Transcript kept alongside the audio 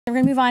We're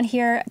going to move on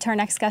here to our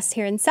next guest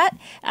here in set,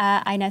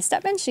 Inez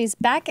Stepman. She's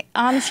back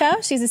on the show.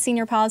 She's a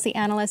senior policy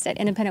analyst at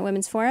Independent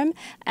Women's Forum,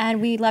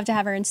 and we'd love to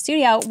have her in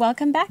studio.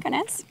 Welcome back,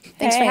 Inez.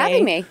 Thanks for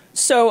having me.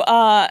 So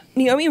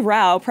Neomi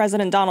Rao,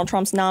 President Donald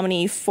Trump's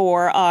nominee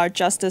for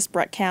Justice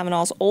Brett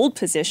Kavanaugh's old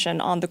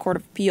position on the Court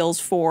of Appeals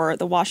for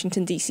the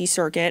Washington, D.C.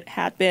 Circuit,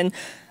 had been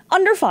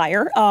under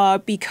fire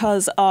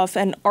because of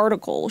an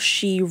article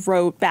she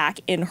wrote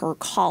back in her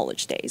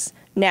college days.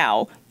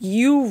 Now,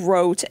 you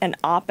wrote an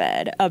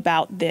op-ed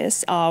about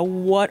this.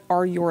 What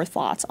are your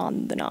thoughts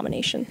on the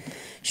nomination?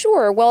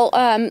 Sure. Well,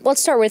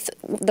 let's start with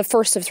the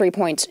first of 3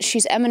 points.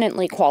 She's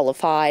eminently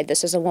qualified.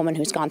 This is a woman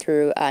who's gone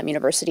through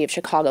University of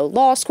Chicago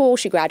Law School.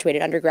 She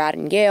graduated undergrad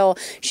in Yale.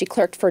 She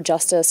clerked for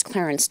Justice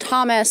Clarence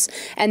Thomas.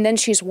 And then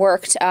she's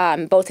worked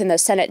both in the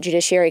Senate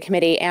Judiciary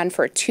Committee and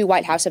for 2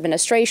 White House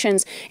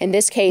administrations, in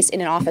this case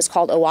in an office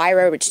called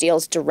OIRA, which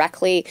deals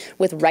directly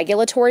with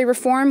regulatory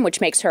reform,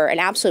 which makes her an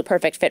absolute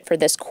perfect fit for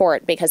this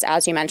court because,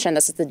 as you mentioned,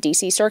 this is the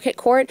D.C. Circuit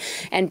Court.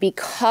 And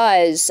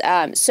because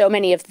so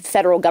many of the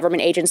federal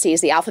government agencies,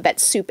 the alphabet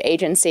soup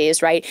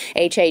agencies, right,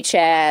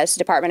 HHS,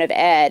 Department of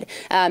Ed,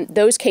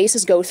 those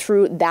cases go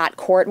through that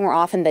court more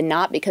often than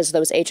not because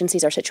those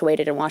agencies are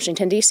situated in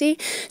Washington, D.C.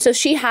 So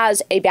she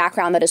has a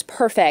background that is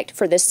perfect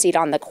for this seat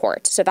on the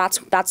court. So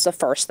that's the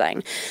first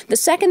thing. The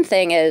second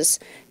thing is,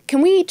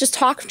 can we just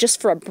talk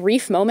just for a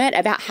brief moment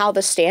about how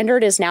the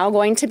standard is now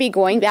going to be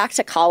going back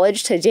to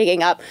college to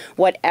digging up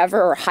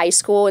whatever, or high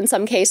school in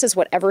some cases,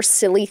 whatever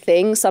silly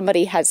thing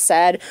somebody has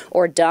said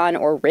or done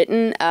or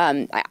written?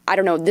 I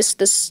don't know,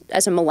 this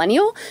as a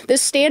millennial,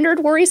 this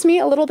standard worries me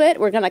a little bit.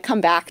 We're going to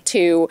come back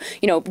to,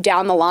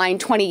 down the line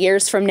 20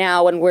 years from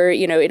now when we're,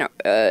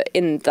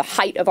 in the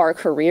height of our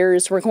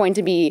careers, we're going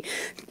to be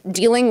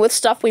dealing with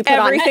stuff we put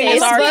Everything on Facebook.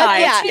 Is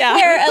archived. Yeah.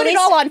 Here, put it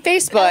all on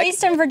Facebook. At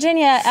least in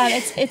Virginia,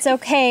 it's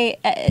okay.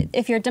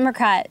 If you're a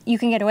Democrat, you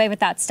can get away with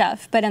that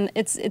stuff, but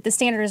the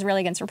standard is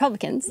really against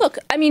Republicans. Look,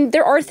 I mean,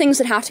 there are things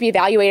that have to be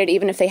evaluated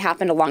even if they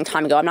happened a long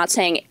time ago. I'm not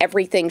saying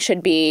everything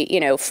should be,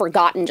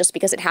 forgotten just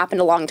because it happened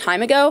a long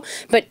time ago,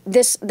 but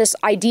this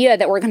idea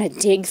that we're going to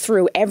dig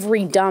through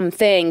every dumb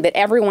thing that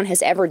everyone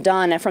has ever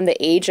done from the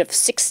age of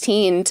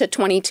 16 to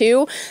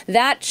 22,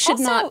 that should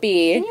also, not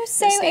be Can you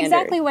say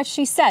exactly what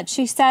she said?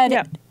 She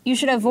said you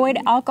should avoid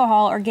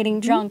alcohol or getting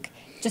drunk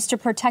just to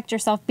protect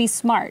yourself, be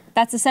smart.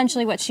 That's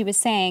essentially what she was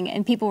saying,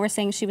 and people were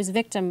saying she was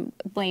victim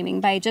blaming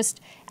by just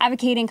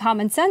advocating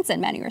common sense in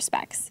many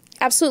respects.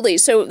 Absolutely.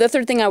 So the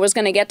third thing I was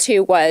going to get to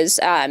was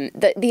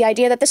the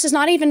idea that this is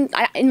not even,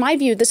 in my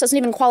view, this doesn't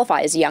even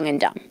qualify as young and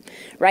dumb,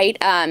 right?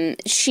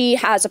 She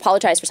has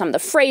apologized for some of the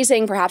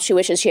phrasing. Perhaps she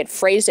wishes she had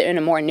phrased it in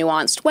a more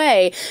nuanced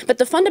way. But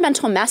the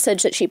fundamental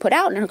message that she put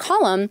out in her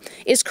column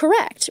is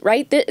correct,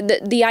 right?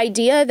 The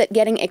idea that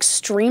getting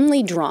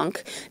extremely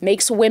drunk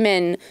makes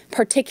women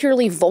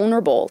particularly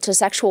vulnerable to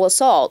sexual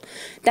assault,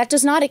 that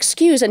does not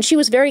excuse, and she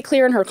was very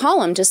clear in her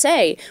column to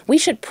say, we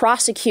should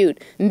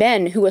prosecute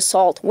men who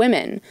assault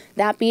women.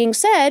 That being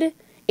said,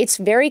 it's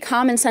very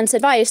common sense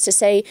advice to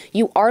say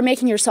you are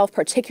making yourself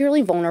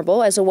particularly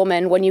vulnerable as a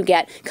woman when you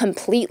get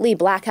completely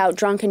blackout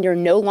drunk and you're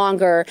no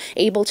longer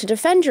able to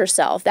defend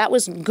yourself. That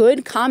was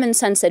good common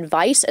sense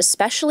advice,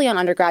 especially on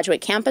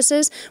undergraduate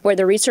campuses where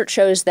the research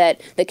shows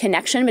that the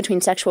connection between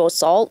sexual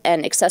assault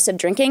and excessive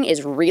drinking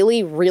is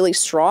really, really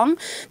strong.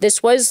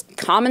 This was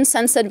common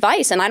sense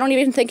advice, and I don't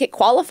even think it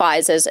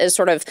qualifies as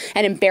sort of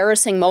an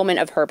embarrassing moment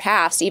of her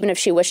past, even if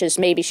she wishes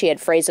maybe she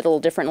had phrased it a little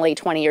differently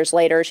 20 years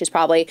later. She's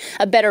probably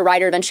a better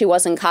writer than she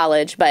was in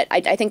college, but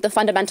I think the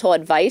fundamental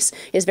advice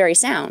is very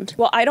sound.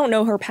 Well, I don't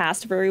know her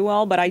past very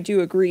well, but I do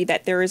agree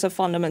that there is a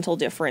fundamental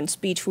difference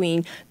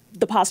between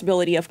the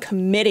possibility of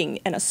committing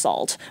an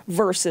assault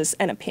versus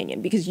an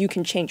opinion, because you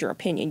can change your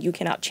opinion. You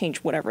cannot change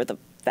whatever the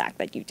fact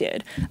that you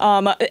did.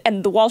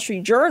 And the Wall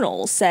Street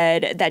Journal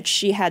said that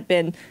she had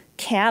been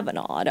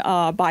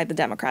Kavanaugh'd by the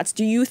Democrats.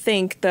 Do you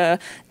think the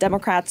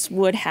Democrats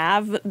would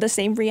have the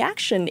same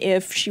reaction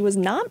if she was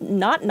not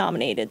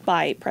nominated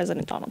by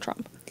President Donald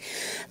Trump?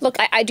 Look,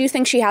 I do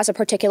think she has a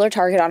particular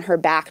target on her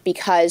back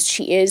because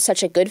she is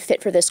such a good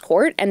fit for this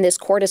court, and this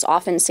court is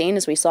often seen,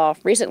 as we saw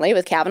recently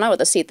with Kavanaugh, with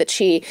a seat that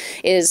she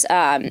is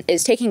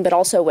taking, but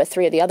also with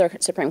 3 of the other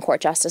Supreme Court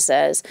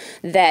justices,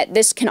 that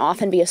this can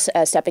often be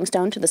a stepping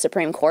stone to the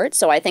Supreme Court.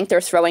 So I think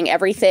they're throwing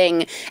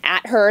everything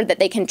at her that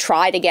they can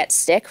try to get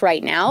stick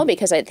right now,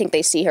 because I think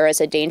they see her as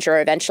a danger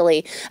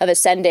eventually of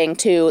ascending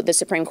to the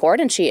Supreme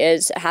Court, and she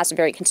has a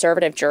very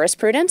conservative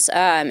jurisprudence,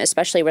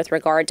 especially with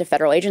regard to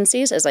federal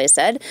agencies, as I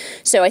said.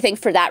 So I think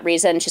for that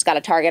reason, she's got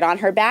a target on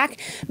her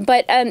back.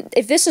 But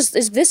if this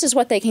is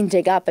what they can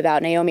dig up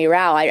about Neomi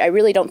Rao, I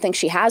really don't think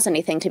she has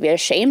anything to be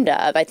ashamed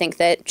of. I think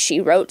that she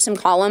wrote some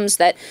columns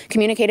that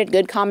communicated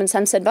good common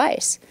sense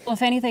advice. Well,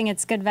 if anything,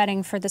 it's good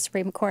vetting for the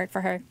Supreme Court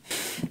for her.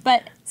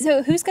 But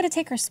so who's going to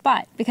take her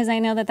spot? Because I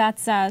know that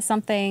that's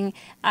something,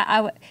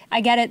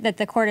 I get it that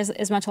the court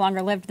is much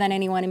longer lived than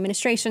any one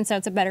administration, so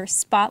it's a better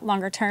spot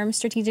longer term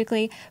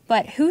strategically.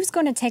 But who's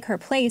going to take her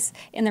place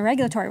in the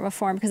regulatory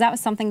reform? Because that was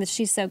something that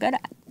she she's so good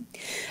at.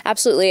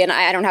 Absolutely, and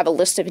I don't have a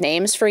list of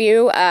names for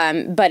you,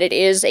 but it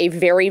is a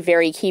very,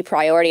 very key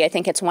priority. I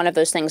think it's one of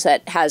those things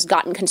that has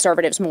gotten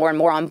conservatives more and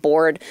more on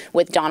board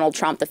with Donald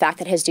Trump, the fact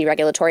that his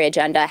deregulatory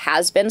agenda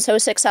has been so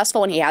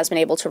successful and he has been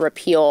able to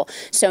repeal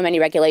so many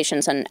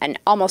regulations and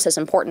almost as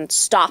important,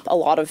 stop a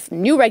lot of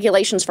new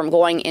regulations from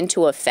going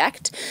into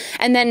effect.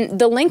 And then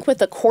the link with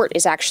the court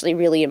is actually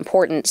really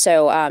important.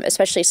 So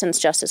especially since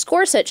Justice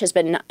Gorsuch has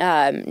been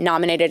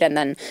nominated and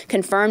then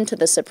confirmed to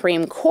the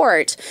Supreme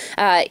Court,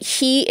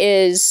 he is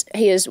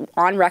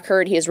on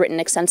record. He has written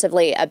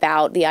extensively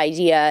about the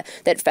idea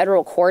that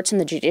federal courts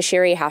and the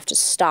judiciary have to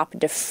stop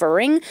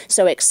deferring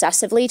so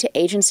excessively to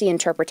agency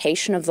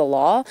interpretation of the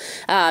law.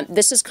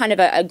 This is kind of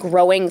a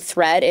growing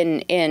thread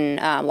in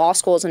law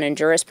schools and in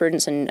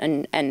jurisprudence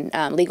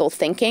and legal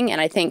thinking,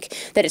 and I think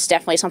that it's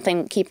definitely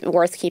something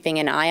worth keeping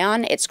an eye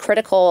on. It's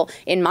critical,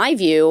 in my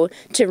view,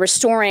 to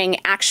restoring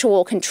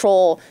actual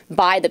control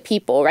by the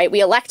people, right?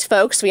 We elect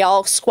folks, we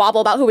all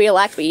squabble about who we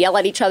elect, we yell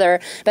at each other,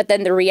 but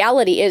then the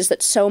reality is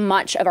that so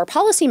much of our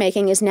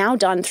policymaking is now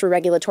done through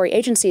regulatory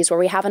agencies where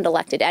we haven't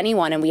elected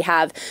anyone and we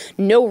have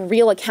no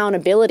real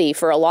accountability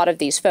for a lot of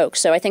these folks.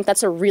 So I think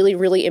that's a really,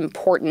 really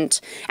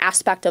important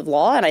aspect of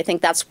law, and I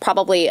think that's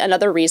probably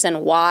another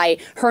reason why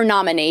her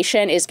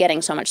nomination is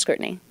getting so much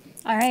scrutiny.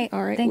 All right.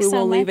 All right. Thanks we so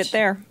will much. leave it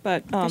there,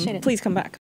 but please come back.